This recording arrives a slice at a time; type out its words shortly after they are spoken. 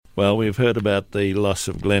Well, we've heard about the loss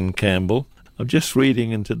of Glen Campbell. I'm just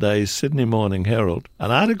reading in today's Sydney Morning Herald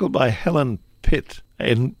an article by Helen Pitt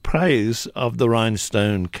in praise of the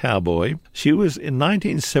Rhinestone Cowboy. She was in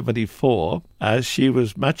 1974, as she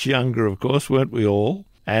was much younger, of course, weren't we all?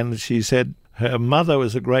 And she said her mother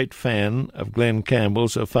was a great fan of Glen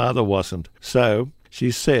Campbell's, her father wasn't. So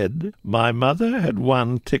she said, my mother had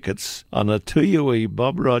won tickets on a 2UE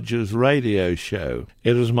Bob Rogers radio show.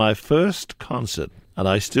 It was my first concert, and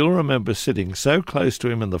I still remember sitting so close to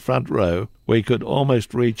him in the front row we could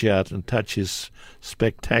almost reach out and touch his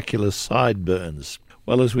spectacular sideburns.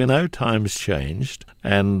 Well, as we know, times changed,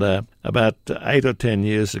 and about 8 or 10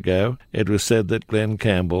 years ago, it was said that Glen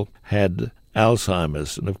Campbell had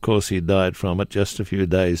Alzheimer's, and of course he died from it just a few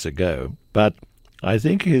days ago. But I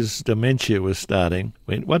think his dementia was starting.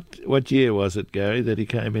 What year was it, Gary, that he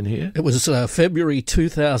came in here? It was February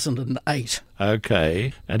 2008.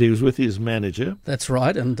 Okay, and he was with his manager. That's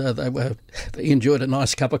right, and they enjoyed a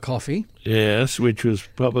nice cup of coffee. Yes, which was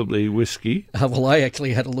probably whiskey. Well, I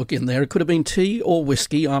actually had a look in there. It could have been tea or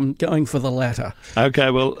whiskey. I'm going for the latter.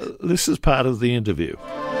 Okay, well, this is part of the interview.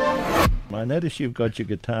 I notice you've got your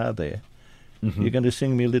guitar there. Mm-hmm. You're going to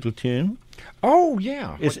sing me a little tune? Oh,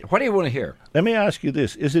 yeah. What do you want to hear? Let me ask you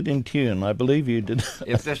this. Is it in tune? I believe you did.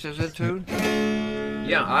 If this is in tune?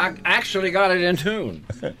 Yeah, I actually got it in tune.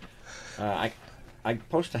 I'm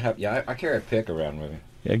supposed to have... Yeah, I carry a pick around with me.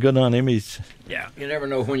 Yeah, good on him. Yeah, you never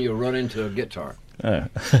know when you'll run into a guitar. Oh.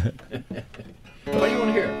 What do you want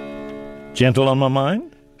to hear? Gentle on My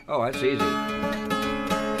Mind? Oh, that's easy.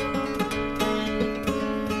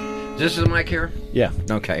 This is the mic here? Yeah.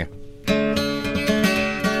 Okay.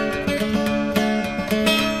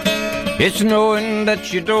 It's knowing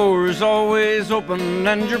that your door is always open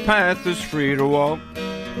and your path is free to walk.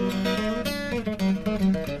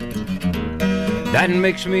 That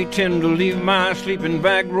makes me tend to leave my sleeping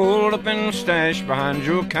bag rolled up and stashed behind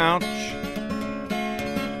your couch.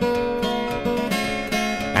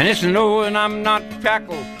 And it's knowing I'm not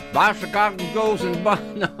shackled by forgotten goals and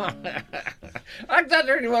bonds. No. I thought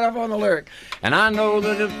there went up on the lyric. And I know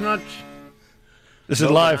that it's not... This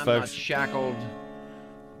is live, I'm folks. not shackled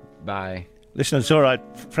by... Listen, it's all right.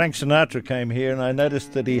 Frank Sinatra came here, and I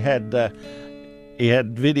noticed that he had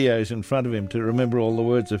videos in front of him to remember all the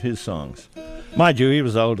words of his songs. Mind you, he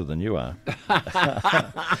was older than you are.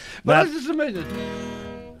 But this is amazing.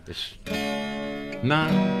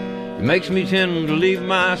 It makes me tend to leave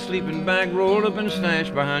my sleeping bag rolled up and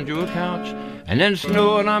stashed behind your couch. And then it's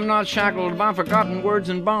knowing I'm not shackled by forgotten words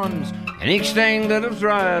and bonds, and each thing that is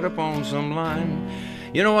right upon some line.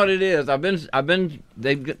 You know what it is?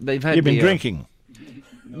 They've had. You've been drinking.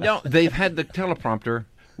 No, they've had the teleprompter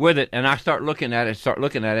with it, and I start looking at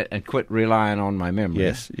it, and quit relying on my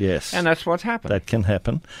memory. Yes. And that's what's happened. That can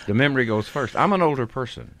happen. The memory goes first. I'm an older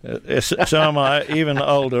person. So am I, even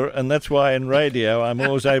older, and that's why in radio I'm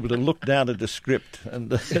always able to look down at the script,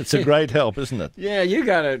 and it's a great help, isn't it? Yeah, you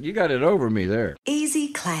got it over me there. Easy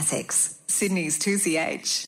Classics, Sydney's 2CH.